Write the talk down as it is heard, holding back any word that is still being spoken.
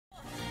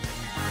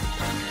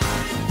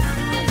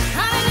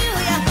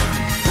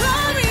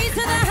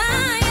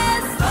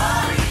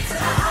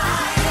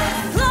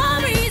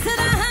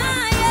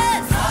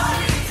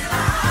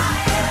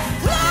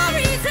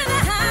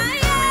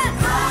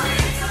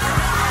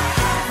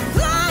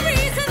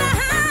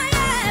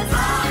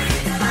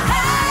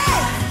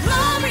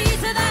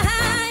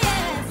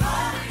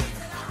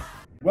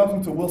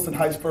Wilson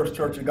Heights First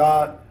Church of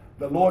God.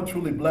 The Lord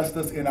truly blessed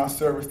us in our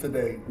service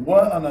today.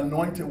 What an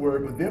anointed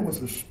word, but there was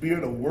a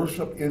spirit of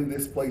worship in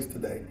this place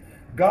today.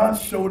 God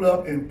showed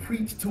up and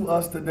preached to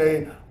us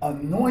today.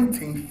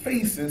 Anointing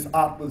faces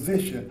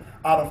opposition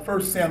out of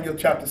 1 Samuel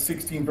chapter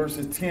 16,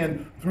 verses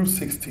 10 through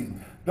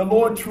 16. The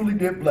Lord truly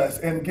did bless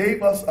and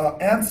gave us an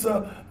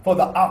answer for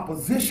the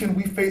opposition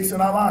we face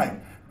in our life.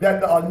 That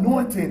the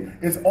anointing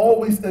is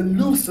always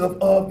elusive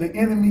of the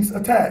enemy's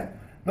attack.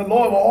 The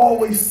Lord will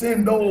always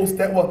send those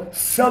that will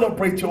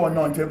celebrate your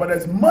anointing. But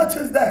as much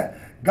as that,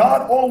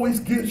 God always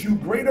gives you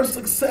greater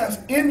success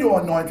in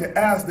your anointing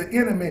as the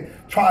enemy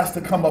tries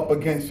to come up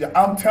against you.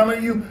 I'm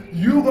telling you,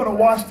 you're going to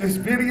watch this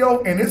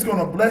video and it's going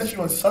to bless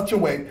you in such a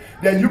way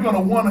that you're going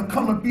to want to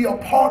come and be a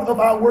part of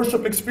our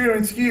worship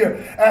experience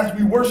here as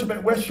we worship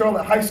at West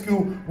Charlotte High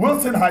School,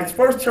 Wilson Heights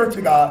First Church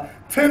of God,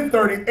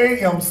 10:30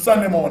 a.m.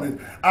 Sunday morning.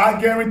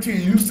 I guarantee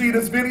you see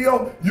this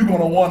video, you're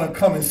going to want to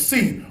come and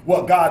see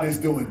what God is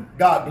doing.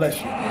 God bless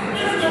you.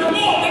 It's the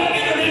Lord that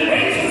enemy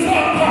raises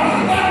up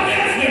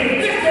against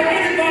me. Is there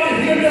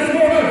anybody here that's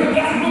willing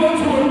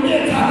to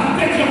admit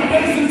that you're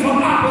facing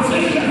some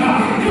opposition?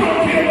 You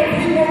don't care what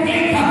people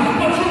think,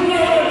 but you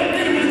know that the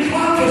enemy's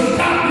trying to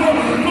stop you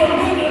from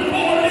moving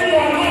forward in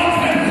your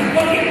anointing.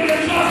 But if you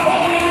just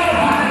hold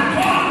on,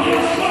 God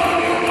will show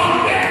you a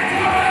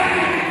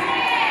victory.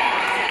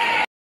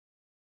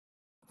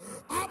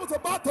 I was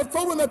about to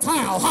throw in the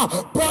towel,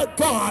 but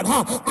God,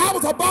 I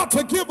was about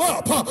to give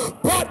up,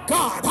 but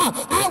God,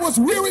 I was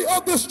weary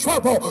of this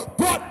trouble,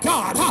 but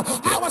God,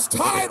 I was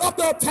tired of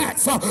the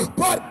attacks,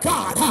 but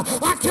God,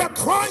 I kept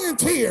crying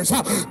tears,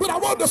 but I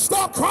wanted to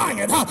stop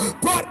crying,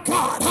 but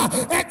God,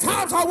 at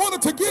times I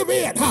wanted to give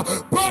in,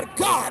 but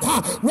God,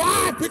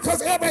 why?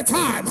 Because every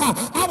time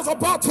I was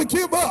about to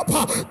give up,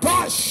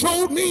 God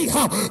showed me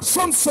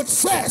some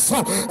success,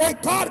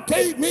 and God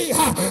gave me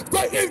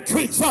the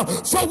increase.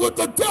 So what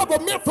the devil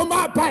meant for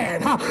my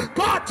bad,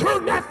 God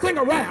turned that thing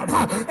around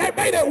and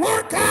made it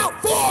work out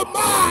for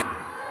my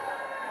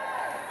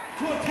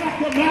To attack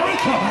your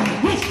marriage,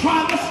 he's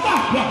trying to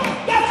stop you.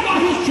 That's why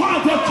he's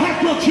trying to attack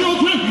your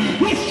children.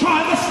 He's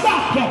trying to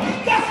stop you.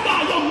 That's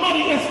why your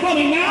money is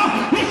funny now.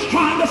 He's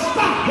trying to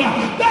stop you.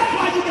 That's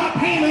why you got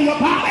pain in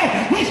your body.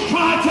 He's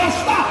trying to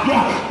stop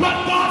you. But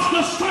God's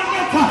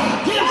discernment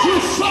gives you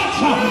such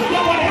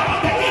that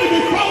whatever the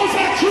enemy throws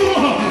at you,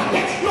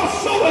 it's just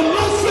so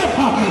elusive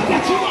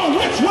that you know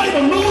which way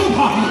to move.